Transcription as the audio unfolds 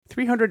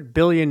$300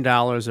 billion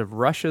of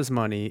Russia's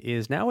money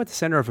is now at the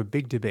center of a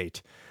big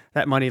debate.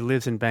 That money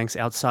lives in banks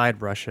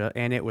outside Russia,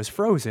 and it was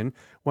frozen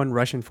when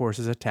Russian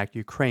forces attacked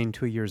Ukraine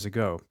 2 years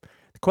ago.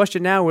 The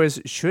question now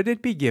is, should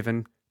it be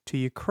given to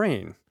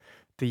Ukraine?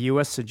 The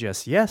U.S.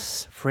 suggests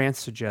yes, France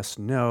suggests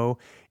no.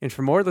 And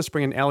for more, let's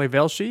bring in Ali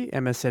Velshi,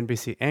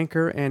 MSNBC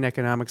anchor and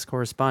economics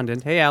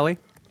correspondent. Hey, Ali.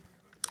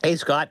 Hey,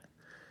 Scott.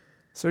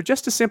 So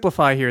just to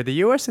simplify here, the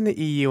U.S. and the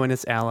EU and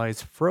its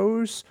allies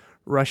froze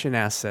Russian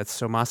assets,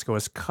 so Moscow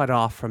is cut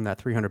off from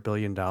that $300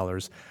 billion.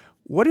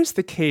 What is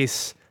the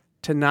case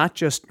to not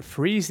just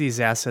freeze these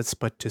assets,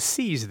 but to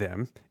seize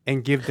them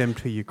and give them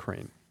to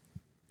Ukraine?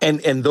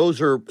 And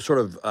those are sort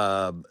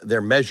of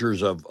their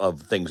measures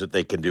of things that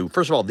they can do.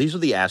 First of all, these are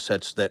the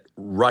assets that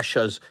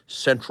Russia's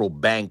central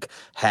bank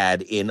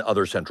had in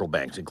other central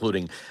banks,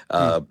 including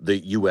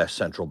the U.S.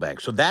 central bank.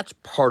 So that's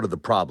part of the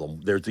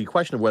problem. There's the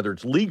question of whether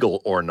it's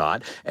legal or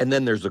not. And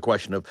then there's the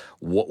question of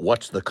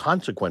what's the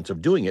consequence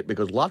of doing it,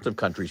 because lots of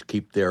countries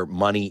keep their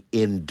money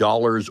in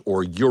dollars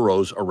or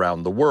euros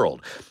around the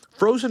world.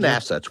 Frozen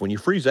assets, when you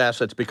freeze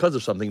assets because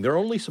of something, they're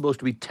only supposed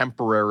to be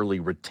temporarily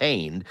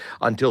retained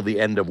until the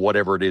end of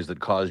whatever it is that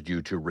caused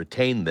you to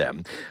retain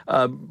them.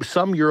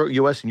 Some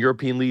U.S. and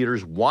European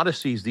leaders want to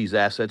seize these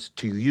assets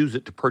to use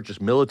it to purchase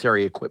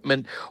military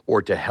equipment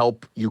or to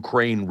help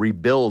Ukraine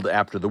rebuild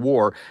after the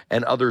war.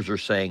 And others are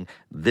saying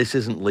this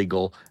isn't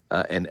legal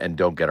and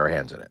don't get our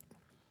hands in it.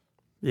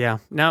 Yeah.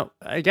 Now,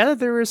 I gather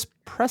there is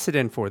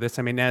precedent for this.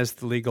 I mean, as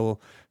the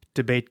legal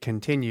debate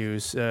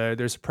continues,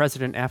 there's a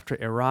precedent after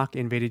Iraq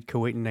invaded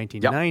Kuwait in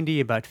 1990.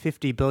 Yep. About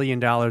 $50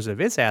 billion of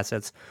its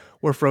assets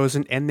were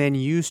frozen and then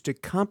used to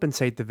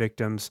compensate the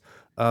victims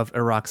of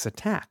Iraq's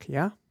attack.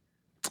 Yeah?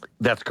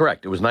 That's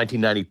correct. It was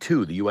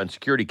 1992. The UN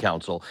Security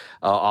Council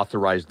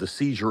authorized the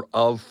seizure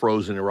of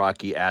frozen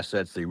Iraqi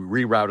assets. They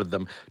rerouted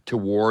them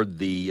toward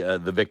the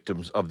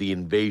victims of the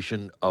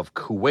invasion of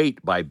Kuwait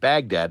by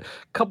Baghdad. A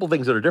couple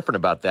things that are different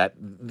about that.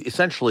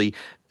 Essentially,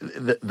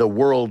 the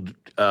world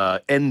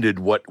ended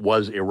what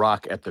was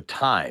Iraq at the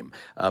time.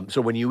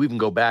 So when you even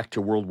go back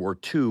to World War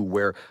II,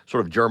 where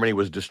sort of Germany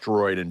was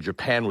destroyed and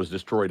Japan was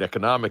destroyed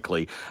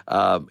economically,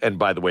 and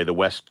by the way, the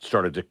West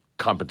started to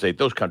compensate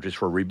those countries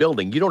for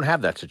rebuilding. You don't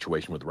have that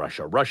situation with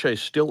Russia. Russia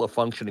is still a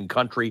functioning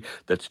country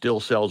that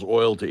still sells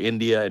oil to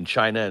India and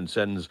China and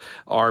sends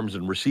arms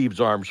and receives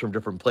arms from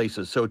different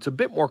places. So it's a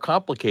bit more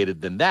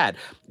complicated than that.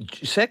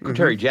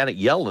 Secretary Janet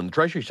Yellen, the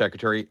Treasury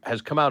Secretary,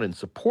 has come out in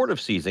support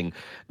of seizing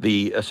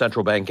the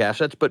central bank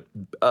assets. But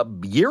a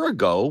year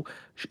ago,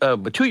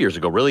 2 years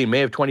ago, really, in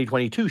May of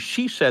 2022,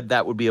 she said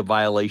that would be a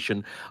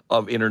violation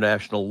of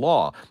international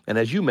law. And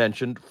as you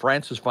mentioned,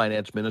 France's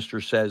finance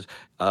minister says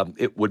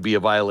it would be a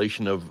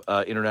violation of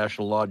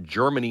international law.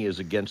 Germany is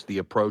against the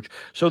approach.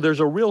 So there's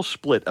a real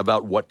split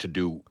about what to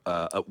do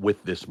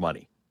with this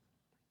money.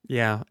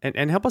 Yeah,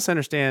 and help us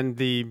understand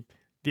the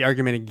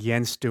argument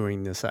against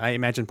doing this. I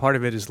imagine part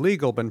of it is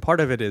legal, but part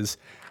of it is,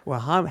 well,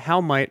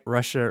 how might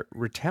Russia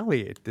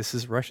retaliate? This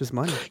is Russia's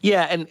money.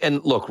 Yeah,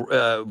 and look,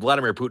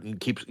 Vladimir Putin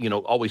keeps,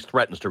 always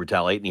threatens to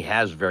retaliate, and he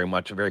has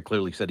very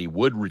clearly said he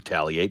would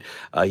retaliate.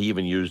 He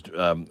even used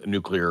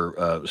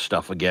nuclear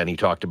stuff again. He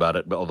talked about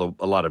it, although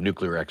a lot of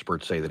nuclear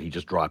experts say that he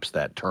just drops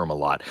that term a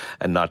lot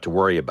and not to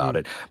worry about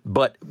it.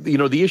 But,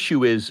 the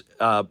issue is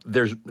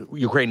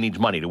Ukraine needs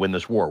money to win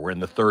this war. We're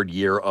in the third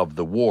year of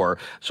the war.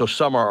 So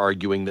some are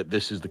arguing that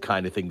this is the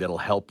kind of thing that'll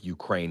help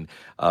Ukraine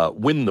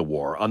win the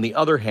war. On the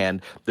other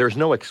hand, there's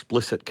no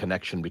explicit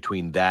connection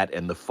between that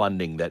and the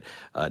funding that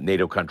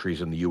NATO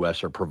countries and the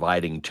U.S. are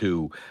providing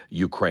to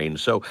Ukraine.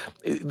 So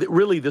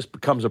really, this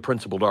becomes a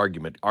principled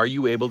argument. Are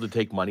you able to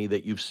take money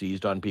that you've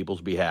seized on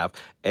people's behalf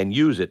and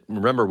use it?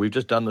 Remember, we've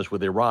just done this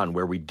with Iran,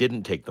 where we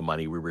didn't take the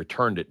money. We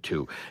returned it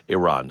to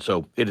Iran.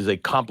 So it is a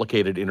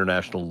complicated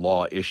international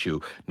law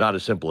issue, not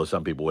as simple as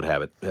some people would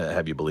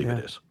have you believe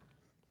it is.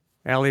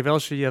 Ali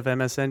Velshi of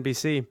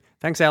MSNBC.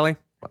 Thanks, Ali.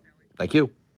 Thank you.